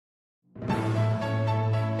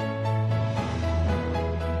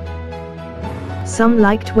Some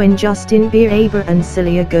liked when Justin Bieber and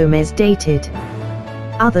Selena Gomez dated.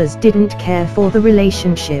 Others didn't care for the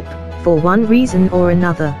relationship, for one reason or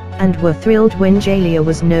another, and were thrilled when Jelena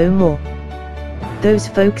was no more. Those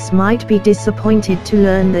folks might be disappointed to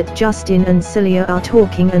learn that Justin and Selena are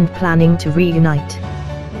talking and planning to reunite.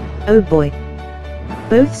 Oh boy.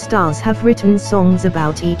 Both stars have written songs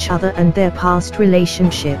about each other and their past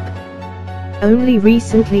relationship. Only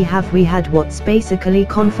recently have we had what's basically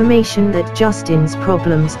confirmation that Justin's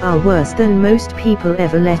problems are worse than most people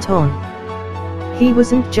ever let on. He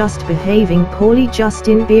wasn't just behaving poorly.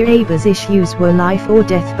 Justin Bieber's issues were life or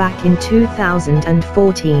death back in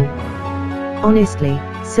 2014. Honestly,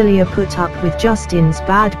 Selena put up with Justin's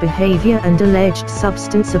bad behavior and alleged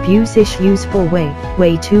substance abuse issues for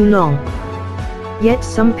way too long. Yet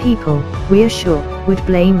some people, we're sure, would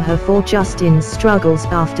blame her for Justin's struggles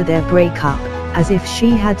after their breakup, as if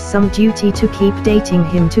she had some duty to keep dating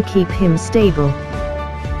him to keep him stable.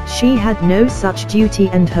 She had no such duty,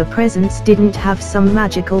 and her presence didn't have some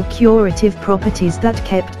magical curative properties that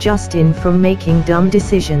kept Justin from making dumb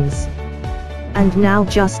decisions. And now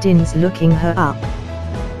Justin's looking her up.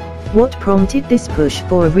 What prompted this push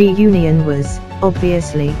for a reunion was,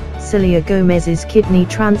 obviously, Selena Gomez's kidney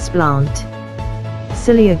transplant.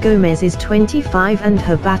 Selena Gomez is 25 and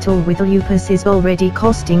her battle with lupus is already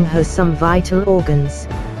costing her some vital organs.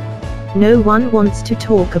 No one wants to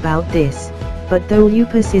talk about this, but though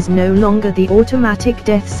lupus is no longer the automatic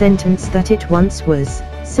death sentence that it once was,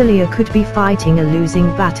 Selena could be fighting a losing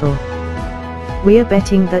battle. We're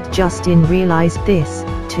betting that Justin realized this,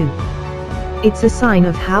 too. It's a sign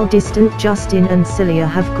of how distant Justin and Selena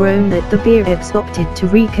have grown that the Biebers opted to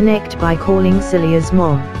reconnect by calling Selena's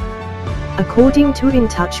mom. According to In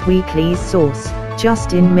Touch Weekly's source,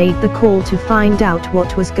 Justin made the call to find out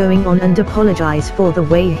what was going on and apologize for the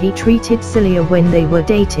way he treated Selena when they were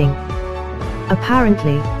dating.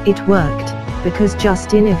 Apparently, it worked, because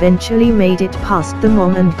Justin eventually made it past the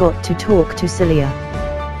mom and got to talk to Selena.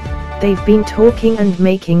 They've been talking and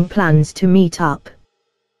making plans to meet up.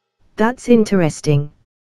 That's interesting.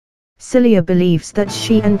 Selena believes that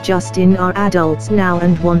she and Justin are adults now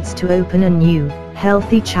and wants to open a new,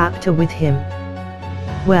 healthy chapter with him.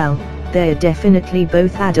 Well, they're definitely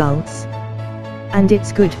both adults. And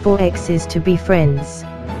it's good for exes to be friends.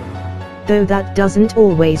 Though that doesn't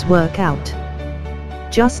always work out.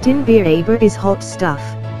 Justin Bieber is hot stuff,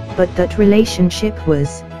 but that relationship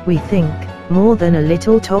was, we think, more than a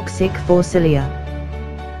little toxic for Selena.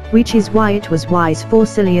 Which is why it was wise for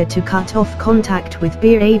Selena to cut off contact with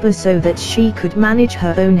Bieber so that she could manage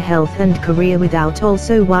her own health and career without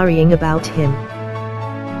also worrying about him.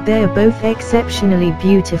 They're both exceptionally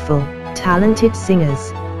beautiful, talented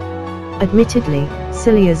singers. Admittedly,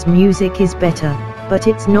 Selena's music is better, but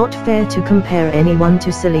it's not fair to compare anyone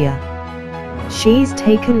to Selena. She's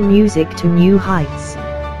taken music to new heights.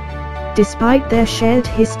 Despite their shared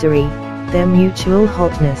history, their mutual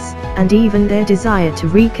hotness, and even their desire to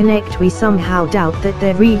reconnect, we somehow doubt that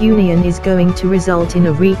their reunion is going to result in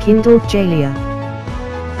a rekindled Jelena.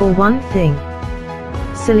 For one thing,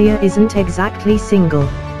 Selena isn't exactly single.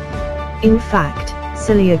 In fact,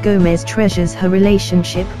 Selena Gomez treasures her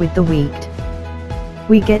relationship with The Weeknd.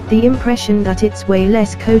 We get the impression that it's way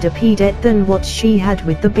less codependent than what she had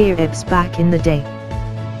with the Biebers back in the day.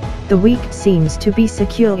 The Weeknd seems to be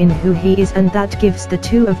secure in who he is, and that gives the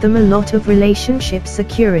two of them a lot of relationship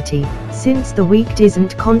security, since The Weeknd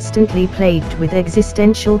isn't constantly plagued with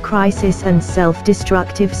existential crisis and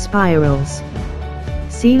self-destructive spirals.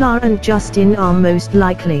 Selena and Justin are most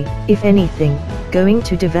likely, if anything, going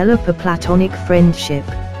to develop a platonic friendship.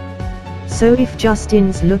 So if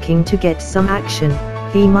Justin's looking to get some action,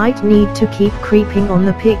 he might need to keep creeping on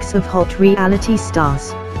the pics of hot reality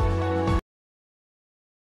stars.